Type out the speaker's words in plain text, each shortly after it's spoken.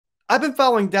I've been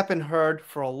following Depp and Heard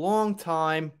for a long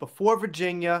time, before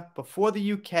Virginia, before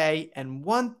the UK, and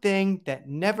one thing that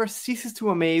never ceases to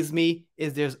amaze me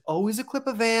is there's always a clip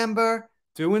of Amber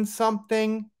doing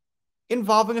something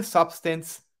involving a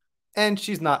substance, and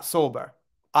she's not sober.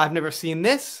 I've never seen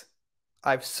this.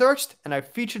 I've searched and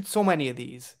I've featured so many of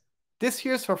these. This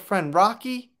here's her friend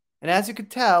Rocky, and as you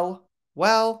could tell,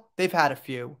 well, they've had a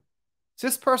few. So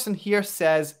this person here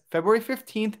says February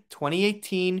 15th,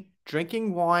 2018,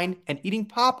 drinking wine and eating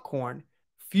popcorn.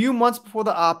 Few months before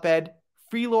the op-ed,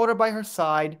 freeloader by her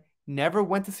side, never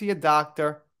went to see a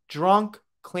doctor, drunk,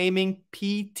 claiming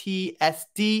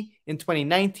PTSD in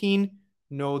 2019,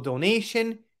 no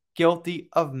donation, guilty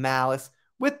of malice,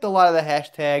 with a lot of the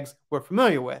hashtags we're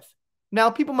familiar with. Now,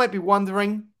 people might be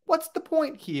wondering, what's the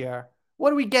point here?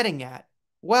 What are we getting at?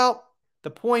 Well,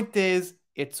 the point is,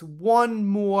 it's one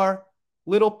more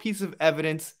little piece of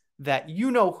evidence that you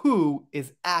know who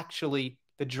is actually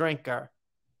the drinker.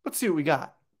 Let's see what we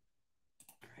got.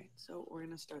 All right, so we're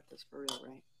going to start this for real,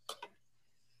 right?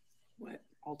 What?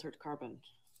 Altered carbon.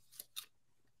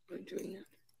 We're doing it.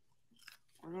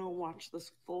 We're going to watch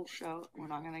this full show. We're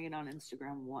not going to get on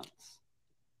Instagram once.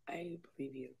 I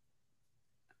believe you.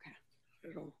 Okay.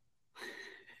 Not at all.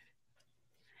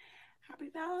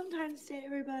 Happy Valentine's Day,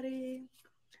 everybody.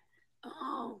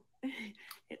 Oh,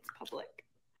 it's public.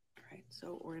 All right,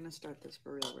 so we're going to start this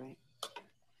for real, right?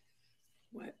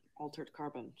 What? Altered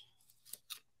carbon.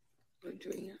 We're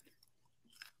doing it.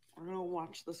 We're going to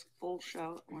watch this full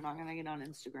show. We're not going to get on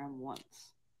Instagram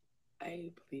once.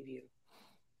 I believe you.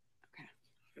 Okay,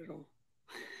 not at all.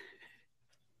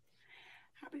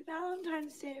 Happy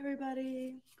Valentine's Day,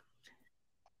 everybody.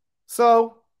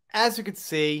 So, as you could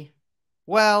see,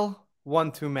 well,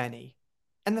 one too many.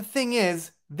 And the thing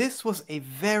is, this was a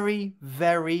very,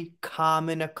 very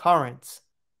common occurrence.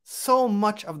 So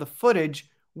much of the footage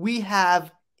we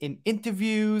have in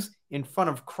interviews, in front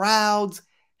of crowds,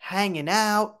 hanging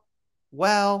out,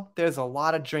 well, there's a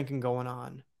lot of drinking going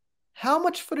on. How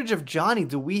much footage of Johnny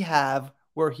do we have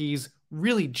where he's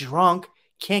really drunk,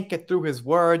 can't get through his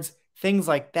words, things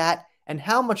like that? And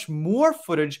how much more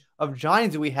footage of Johnny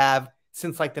do we have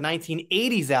since like the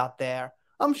 1980s out there?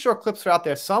 I'm sure clips are out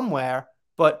there somewhere,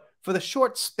 but for the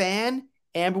short span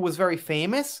Amber was very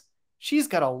famous, she's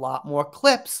got a lot more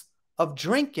clips of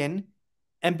drinking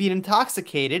and being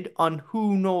intoxicated on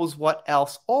who knows what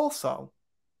else also.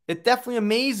 It definitely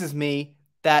amazes me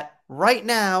that right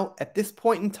now, at this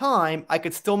point in time, I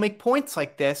could still make points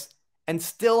like this and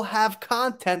still have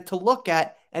content to look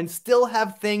at and still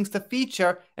have things to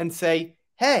feature and say,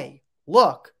 hey,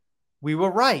 look, we were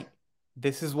right.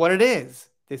 This is what it is.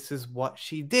 This is what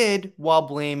she did while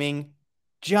blaming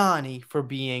Johnny for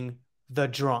being the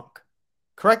drunk.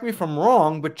 Correct me if I'm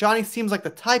wrong, but Johnny seems like the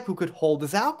type who could hold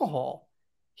his alcohol.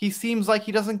 He seems like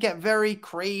he doesn't get very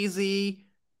crazy,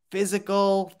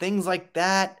 physical, things like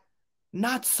that.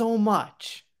 Not so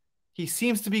much. He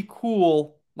seems to be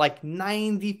cool like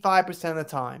 95% of the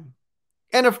time.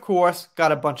 And of course,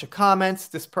 got a bunch of comments.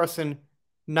 This person,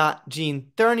 not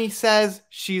Jean Thurney, says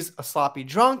she's a sloppy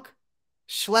drunk,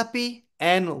 schleppy,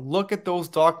 and look at those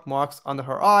dark marks under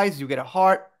her eyes. You get a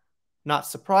heart. Not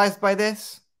surprised by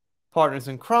this. Partners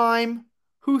in crime.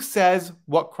 Who says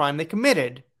what crime they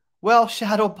committed? Well,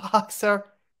 Shadow Boxer,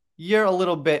 you're a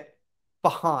little bit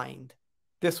behind.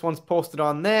 This one's posted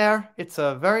on there. It's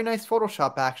a very nice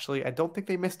Photoshop, actually. I don't think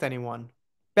they missed anyone.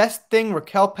 Best thing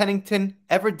Raquel Pennington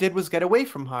ever did was get away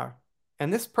from her.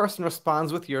 And this person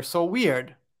responds with, "You're so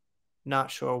weird." Not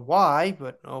sure why,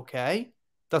 but okay.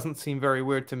 Doesn't seem very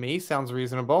weird to me. Sounds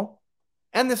reasonable.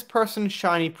 And this person,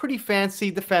 Shiny Pretty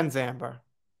Fancy, defends Amber.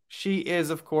 She is,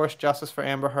 of course, justice for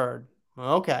Amber Heard.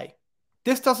 Okay.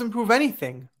 This doesn't prove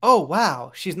anything. Oh,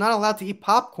 wow. She's not allowed to eat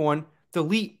popcorn.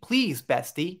 Delete, please,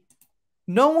 bestie.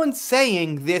 No one's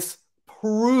saying this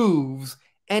proves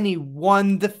any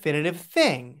one definitive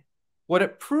thing. What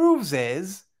it proves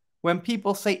is, when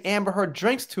people say Amber Heard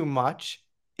drinks too much,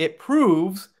 it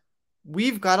proves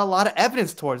we've got a lot of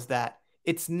evidence towards that.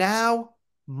 It's now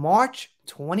March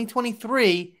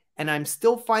 2023, and I'm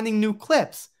still finding new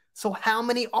clips. So how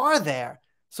many are there?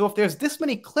 So if there's this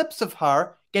many clips of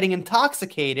her getting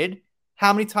intoxicated,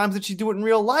 how many times did she do it in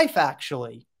real life,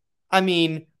 actually? I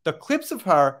mean, the clips of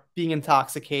her being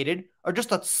intoxicated are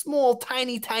just a small,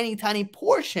 tiny, tiny, tiny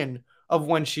portion of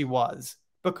when she was,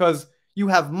 because you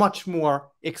have much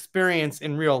more experience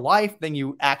in real life than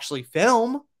you actually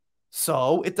film.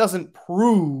 So it doesn't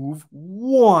prove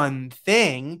one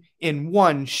thing in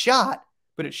one shot,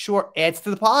 but it sure adds to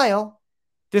the pile.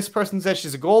 This person says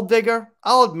she's a gold digger.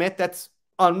 I'll admit that's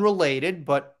unrelated,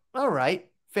 but all right,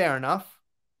 fair enough.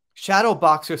 Shadow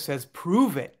Boxer says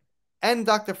prove it. And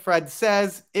Dr. Fred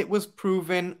says it was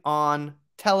proven on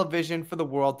television for the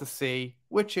world to see,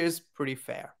 which is pretty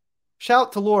fair.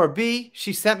 Shout to Laura B.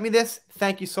 She sent me this.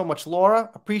 Thank you so much, Laura.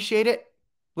 Appreciate it.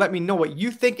 Let me know what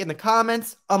you think in the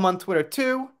comments. I'm on Twitter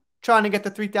too, trying to get to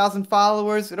 3,000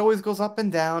 followers. It always goes up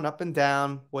and down, up and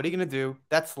down. What are you going to do?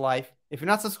 That's life. If you're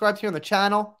not subscribed here on the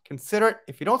channel, consider it.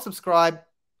 If you don't subscribe,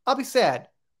 I'll be sad,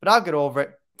 but I'll get over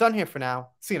it. Done here for now.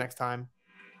 See you next time.